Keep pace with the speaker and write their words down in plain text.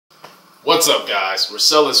What's up, guys?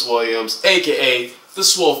 Marcellus Williams, aka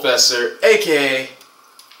TheSwolefessor, aka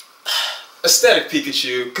Aesthetic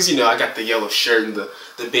Pikachu, because you know I got the yellow shirt and the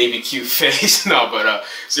baby cute face. No, but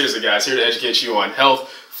seriously, guys, here to educate you on health,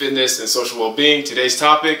 fitness, and social well-being. Today's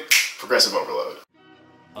topic: progressive overload.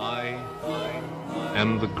 I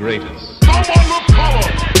am the greatest. Someone with power.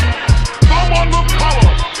 Someone with power.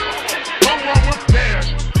 Someone with dash.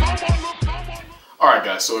 Someone with power. Alright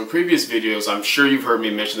guys, so in previous videos, I'm sure you've heard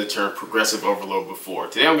me mention the term progressive overload before.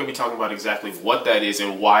 Today I'm going to be talking about exactly what that is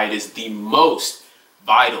and why it is the most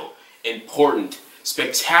vital, important,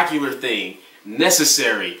 spectacular thing,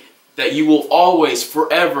 necessary, that you will always,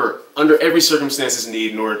 forever, under every circumstances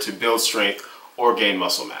need in order to build strength or gain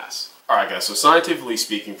muscle mass. Alright guys, so scientifically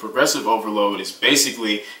speaking, progressive overload is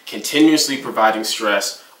basically continuously providing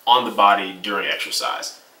stress on the body during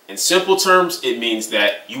exercise. In simple terms, it means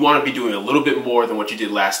that you want to be doing a little bit more than what you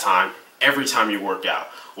did last time every time you work out,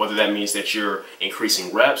 whether that means that you're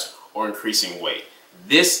increasing reps or increasing weight.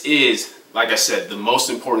 This is, like I said, the most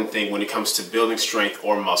important thing when it comes to building strength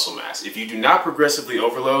or muscle mass. If you do not progressively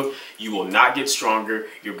overload, you will not get stronger,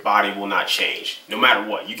 your body will not change, no matter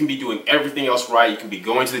what. You can be doing everything else right, you can be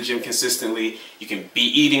going to the gym consistently, you can be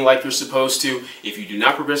eating like you're supposed to. If you do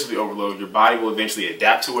not progressively overload, your body will eventually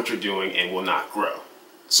adapt to what you're doing and will not grow.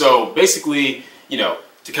 So basically, you know,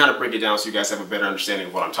 to kind of break it down so you guys have a better understanding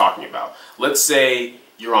of what I'm talking about. Let's say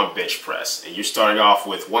you're on bench press and you're starting off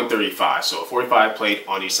with 135, so a 45 plate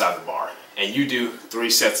on each side of the bar, and you do 3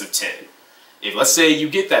 sets of 10. If let's say you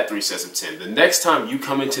get that 3 sets of 10, the next time you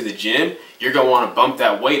come into the gym, you're going to want to bump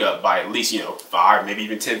that weight up by at least, 5, maybe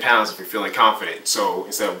even 10 pounds if you're feeling confident. So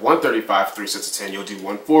instead of 135 for 3 sets of 10, you'll do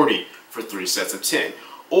 140 for 3 sets of 10.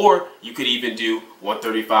 Or you could even do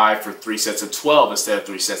 135 for 3 sets of 12 instead of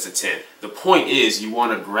 3 sets of 10. The point is you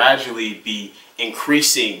want to gradually be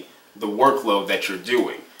increasing the workload that you're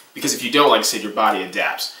doing. Because if you don't, like I said, your body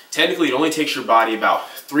adapts. Technically, it only takes your body about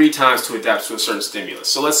 3 times to adapt to a certain stimulus.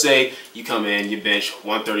 So let's say you come in, you bench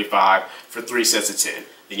 135 for 3 sets of 10.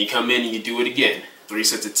 Then you come in and you do it again, 3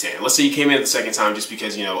 sets of 10. Let's say you came in the second time just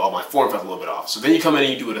because, oh, my form felt a little bit off. So then you come in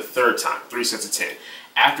and you do it a third time, 3 sets of 10.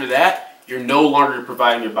 After that, you're no longer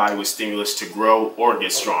providing your body with stimulus to grow or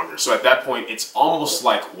get stronger. So at that point, it's almost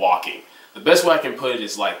like walking. The best way I can put it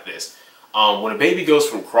is like this. When a baby goes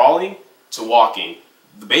from crawling to walking,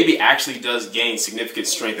 the baby actually does gain significant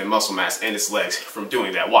strength and muscle mass in its legs from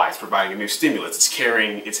doing that. Why? It's providing a new stimulus. It's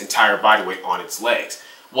carrying its entire body weight on its legs.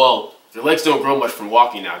 Well, your legs don't grow much from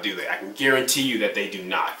walking now, do they? I can guarantee you that they do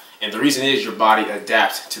not. And the reason is your body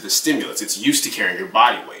adapts to the stimulus. It's used to carrying your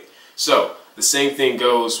body weight. So the same thing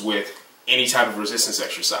goes with any type of resistance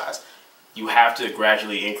exercise. You have to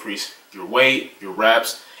gradually increase your weight, your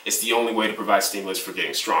reps. It's the only way to provide stimulus for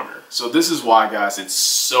getting stronger. So this is why, guys, it's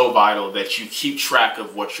so vital that you keep track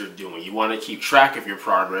of what you're doing. You want to keep track of your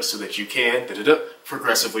progress so that you can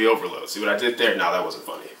progressively overload. See what I did there? No, that wasn't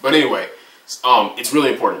funny. But anyway, it's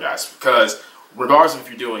really important, guys, because regardless of if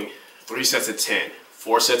you're doing 3 sets of 10,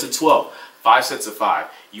 4 sets of 12, 5 sets of 5,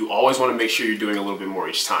 you always want to make sure you're doing a little bit more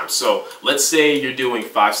each time. So let's say you're doing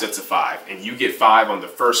 5 sets of 5 and you get 5 on the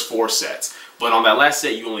first 4 sets, but on that last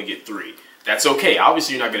set you only get 3. That's okay.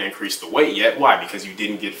 Obviously you're not going to increase the weight yet. Why? Because you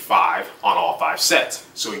didn't get 5 on all 5 sets.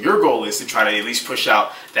 So your goal is to try to at least push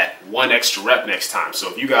out that 1 extra rep next time. So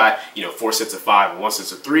if you got, 4 sets of 5 and 1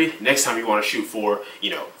 set of 3, next time you want to shoot for,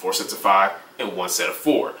 4 sets of 5 and 1 set of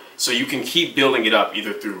 4. So you can keep building it up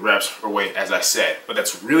either through reps or weight, as I said. But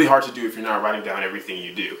that's really hard to do if you're not writing down everything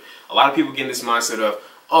you do. A lot of people get in this mindset of,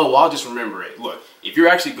 oh, well, I'll just remember it. Look, if you're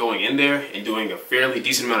actually going in there and doing a fairly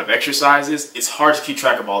decent amount of exercises, it's hard to keep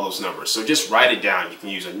track of all those numbers. So just write it down. You can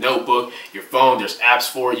use a notebook, your phone, there's apps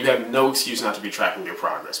for it. You have no excuse not to be tracking your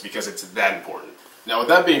progress because it's that important. Now, with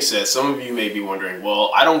that being said, some of you may be wondering,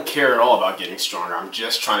 well, I don't care at all about getting stronger. I'm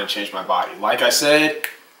just trying to change my body. Like I said,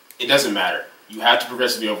 it doesn't matter. You have to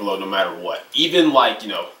progressively overload no matter what. Even like,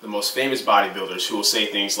 the most famous bodybuilders who will say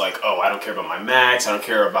things like, oh, I don't care about my max, I don't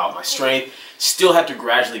care about my strength, still have to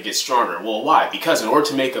gradually get stronger. Well, why? Because in order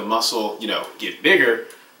to make a muscle, get bigger,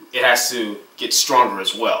 it has to get stronger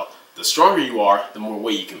as well. The stronger you are, the more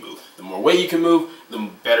weight you can move. The more weight you can move, the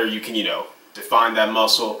better you can, define that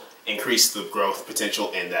muscle, increase the growth potential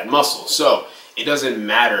in that muscle. So it doesn't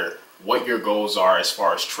matter what your goals are as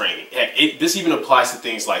far as training. Heck, this even applies to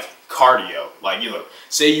things like cardio. Like,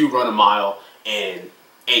 say you run a mile in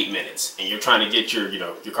 8 minutes and you're trying to get your,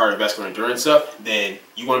 your cardiovascular endurance up, then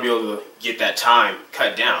you want to be able to get that time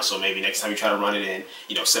cut down. So maybe next time you try to run it in,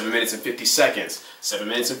 7 minutes and 50 seconds, 7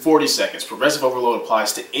 minutes and 40 seconds. Progressive overload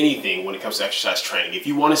applies to anything when it comes to exercise training. If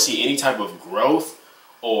you want to see any type of growth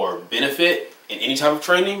or benefit in any type of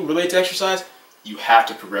training related to exercise, you have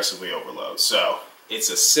to progressively overload. So it's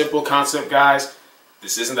a simple concept, guys.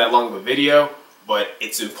 This isn't that long of a video, but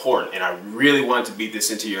it's important, and I really want to beat this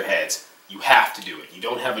into your heads. You have to do it. You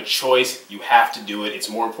don't have a choice. You have to do it. It's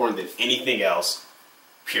more important than anything else,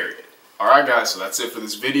 period. Alright guys, so that's it for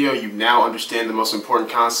this video. You now understand the most important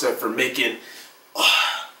concept for making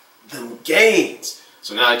them gains.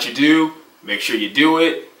 So now that you do, make sure you do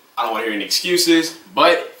it. I don't want to hear any excuses,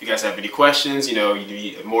 but if you guys have any questions, you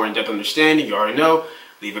need a more in-depth understanding, you already know,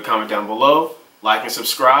 leave a comment down below, like and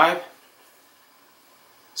subscribe,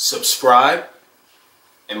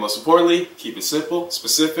 and most importantly, keep it simple,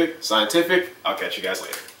 specific, scientific. I'll catch you guys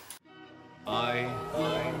later. I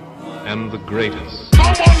am the greatest.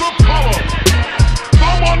 Someone look color.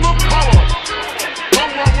 Someone look color.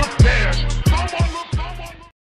 Someone look past.